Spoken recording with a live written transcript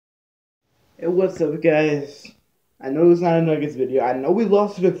Hey, what's up, guys? I know it's not a Nuggets video. I know we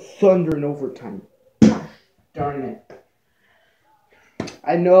lost to the Thunder in overtime. Gosh darn it.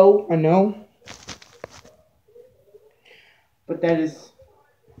 I know. But that is...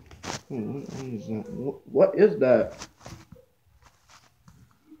 What is that?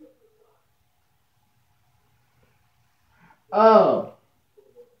 Oh.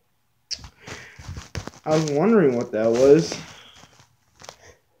 I was wondering what that was.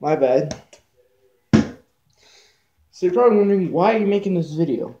 My bad. So you're probably wondering, why are you making this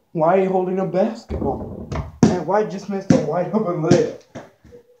video? Why are you holding a basketball? And why just missed a wide open lid?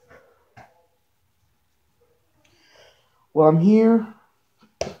 Well, I'm here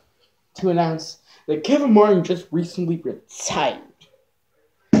to announce that Kevin Martin just recently retired.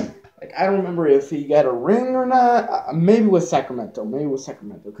 Like, I don't remember if he got a ring or not. Maybe with Sacramento.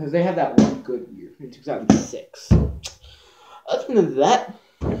 Because they had that one good year in 2006. Other than that,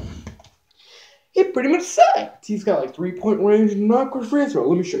 he pretty much sucked. He's got like 3-point range and not good free throw.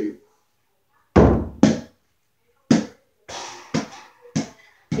 Let me show you.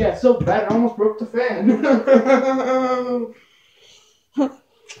 Yeah, so bad I almost broke the fan.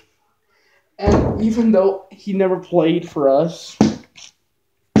 And even though he never played for us,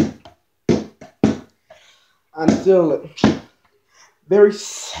 I'm still very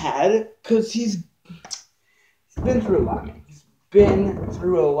sad because he's been through a lot. He's been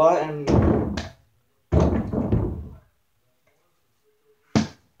through a lot, and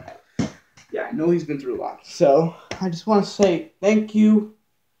yeah, I know he's been through a lot. So I just want to say thank you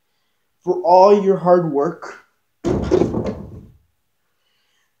for all your hard work. I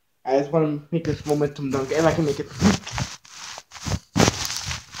just want to make this momentum dunk, and I can make it.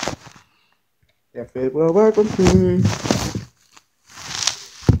 If it will work with me.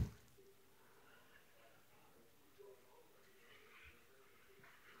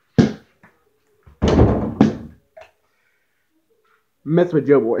 Mess with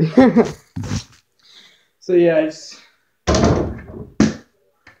Joe Boy. So yeah, I just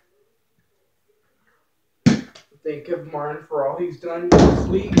thank Kevin Martin for all he's done in this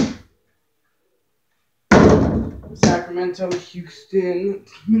league. Sacramento, Houston,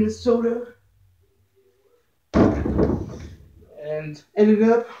 Minnesota, and ended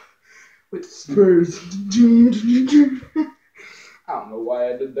up with the Spurs. I don't know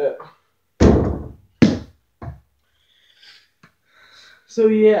why I did that. So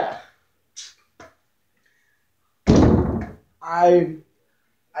yeah, I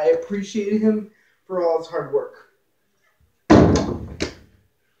appreciate him for all his hard work.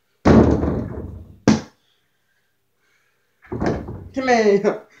 Come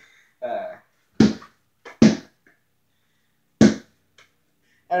here.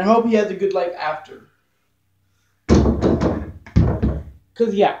 And I hope he has a good life after.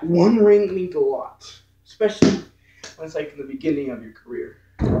 Because, yeah, one ring means a lot. Especially when it's like in the beginning of your career.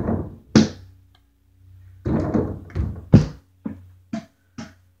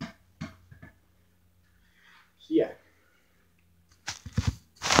 So, yeah.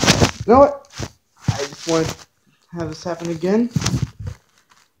 You know what? I just want to have this happen again.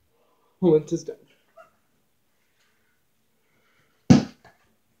 Once it's done.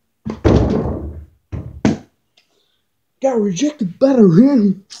 Got rejected by the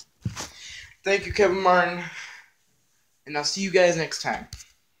rim. Thank you, Kevin Martin. And I'll see you guys next time.